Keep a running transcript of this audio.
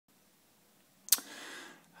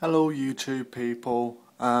Hello YouTube people.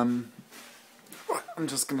 Right, I'm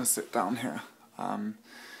just gonna sit down here.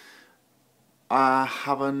 I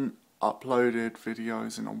haven't uploaded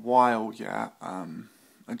videos in a while yet.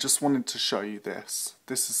 I just wanted to show you this.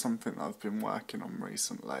 This is something that I've been working on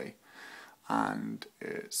recently, and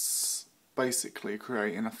it's basically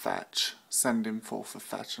creating a fetch, sending forth a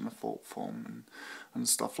fetch in a thought form and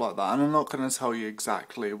stuff like that. And I'm not going to tell you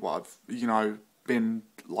exactly what I've, been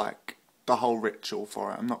like the whole ritual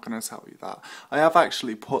for it. I'm not going to tell you that. I have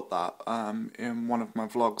actually put that in one of my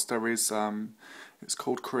vlogs. There is, it's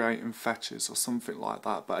called Creating Fetches or something like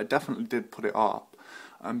that, but I definitely did put it up.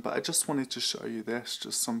 But I just wanted to show you this,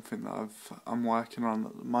 just something that I'm working on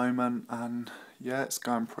at the moment, and yeah, it's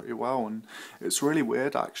going pretty well, and it's really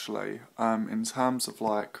weird actually, in terms of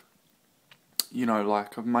like,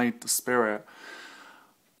 like I've made the spirit,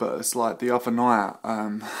 but it's like the other night,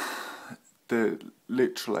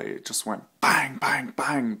 literally it just went bang, bang,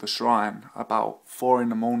 bang, the shrine, about 4 in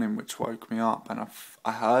the morning, which woke me up, and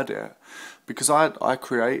I heard it, because I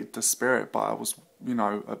created the spirit, but I was,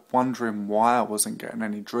 wondering why I wasn't getting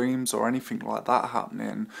any dreams or anything like that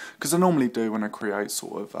happening, because I normally do when I create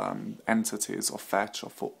sort of entities or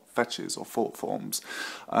fetches or thought forms.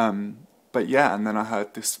 But yeah, and then I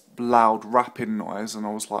heard this loud rapping noise, and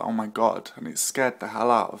I was like, oh my god, and it scared the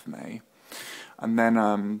hell out of me. And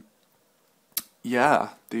then yeah,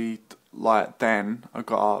 then I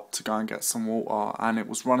got up to go and get some water, and it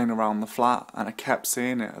was running around the flat, and I kept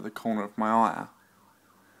seeing it at the corner of my eye.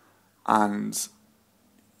 And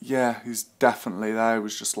yeah, he's definitely there. He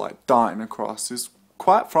was just like darting across. It was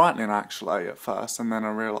quite frightening actually at first, and then I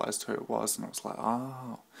realised who it was, and I was like,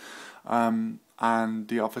 oh. And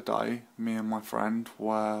the other day, me and my friend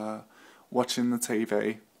were watching the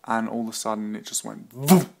TV, and all of a sudden it just went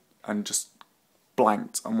vroom, and just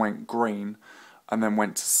blanked and went green, and then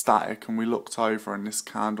went to static, and we looked over and this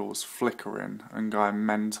candle was flickering and going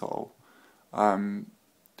mental.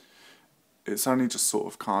 It's only just sort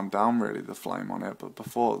of calmed down really, the flame on it, but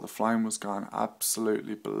before the flame was going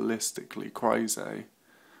absolutely ballistically crazy.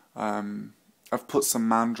 I've put some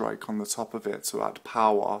mandrake on the top of it to add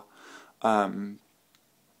power, but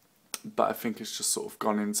I think it's just sort of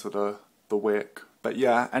gone into the wick. But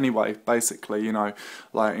yeah, anyway, basically,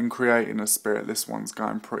 like in creating a spirit, this one's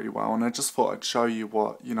going pretty well, and I just thought I'd show you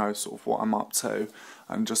what, sort of what I'm up to,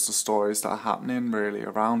 and just the stories that are happening really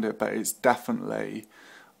around it. But it's definitely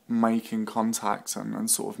making contact and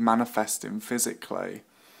sort of manifesting physically.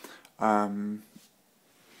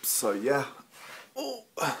 So yeah,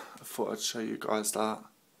 I thought I'd show you guys that.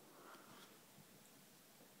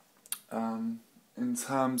 In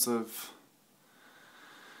terms of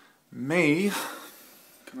me,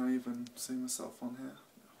 can I even see myself on here?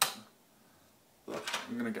 Look,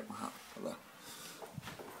 I'm gonna get my hat for that.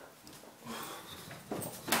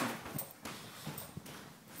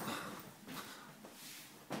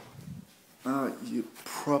 You're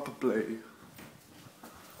probably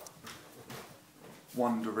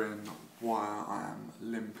wondering why I am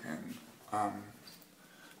limping, and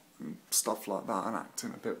stuff like that, and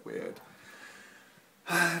acting a bit weird.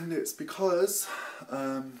 And it's because,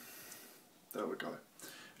 there we go.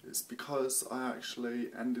 It's because I actually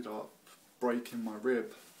ended up breaking my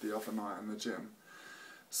rib the other night in the gym.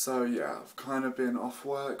 So yeah, I've kind of been off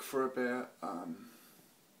work for a bit.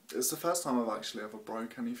 It's the first time I've actually ever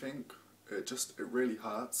broke anything. It really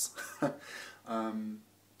hurts.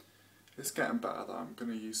 It's getting better though. I'm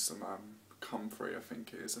going to use some comfrey, I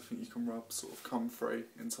think it is. I think you can rub sort of comfrey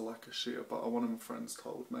into like a sheet of butter. One of my friends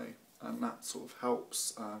told me, and that sort of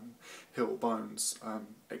helps heal bones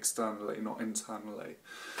externally, not internally.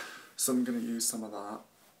 So I'm going to use some of that.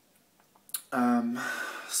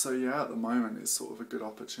 So yeah, at the moment it's sort of a good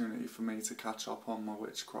opportunity for me to catch up on my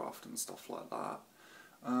witchcraft and stuff like that.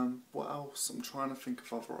 What else? I'm trying to think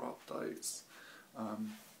of other updates.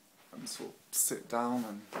 And sort of sit down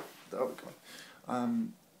and there we go.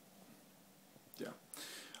 Yeah.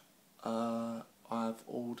 I've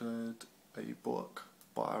ordered a book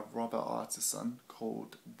by Robert Artisan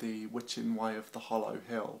called The Witching Way of the Hollow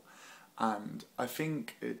Hill, and I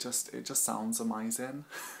think it just sounds amazing.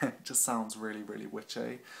 It just sounds really, really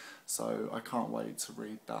witchy, so I can't wait to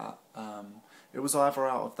read that. It was either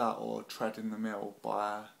out of that or Treading the Mill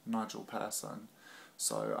by Nigel Pearson,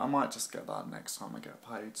 so I might just get that next time I get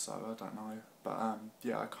paid, so I don't know. But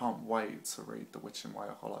yeah, I can't wait to read The Witching Way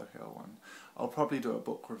of Hollow Hill, and I'll probably do a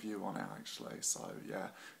book review on it actually, so yeah.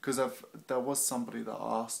 Because there was somebody that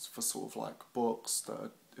asked for sort of like books,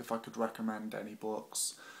 that if I could recommend any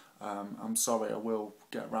books. I'm sorry, I will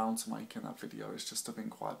get around to making that video. It's just I've been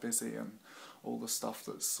quite busy, and all the stuff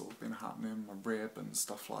that's sort of been happening, my rib and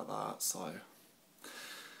stuff like that, so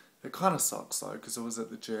It kind of sucks though, because I was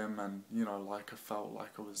at the gym and, you know, like I felt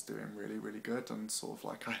like I was doing really, really good, and sort of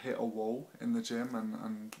like I hit a wall in the gym,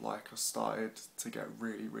 and like I started to get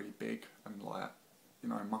really, really big and like, you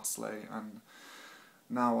know, muscly, and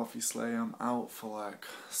now obviously I'm out for like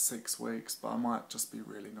 6 weeks, but I might just be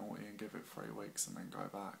really naughty and give it 3 weeks and then go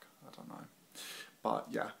back. I don't know. But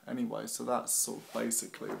yeah, anyway, so that's sort of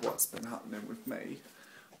basically what's been happening with me.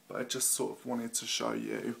 But I just sort of wanted to show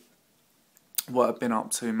you what I've been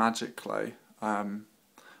up to magically, and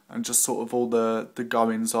just sort of all the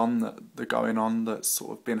goings on that's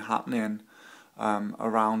sort of been happening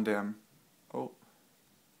around him. Oh,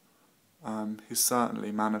 he's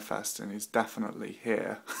certainly manifesting. He's definitely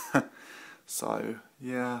here. So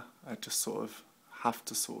yeah, I just sort of have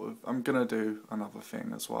to sort of. I'm gonna do another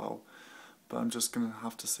thing as well, but I'm just gonna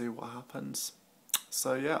have to see what happens.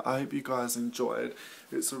 So yeah, I hope you guys enjoyed.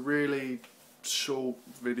 It's a really short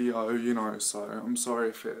video, you know, so I'm sorry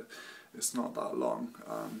if it's not that long.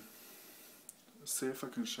 Let's see if I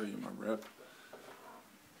can show you my rib.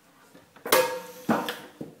 I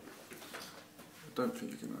don't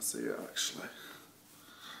think you're going to see it actually.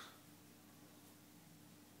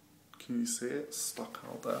 Can you see it stuck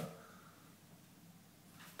out there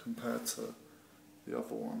compared to the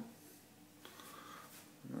other one?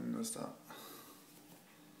 And then there's that.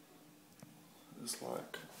 It's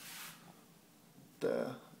like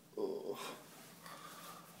there. Oh.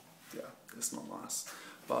 Yeah, it's not nice.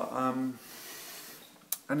 But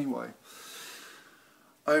anyway,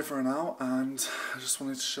 over and out, and I just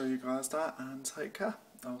wanted to show you guys that, and take care.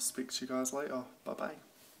 I'll speak to you guys later. Bye bye.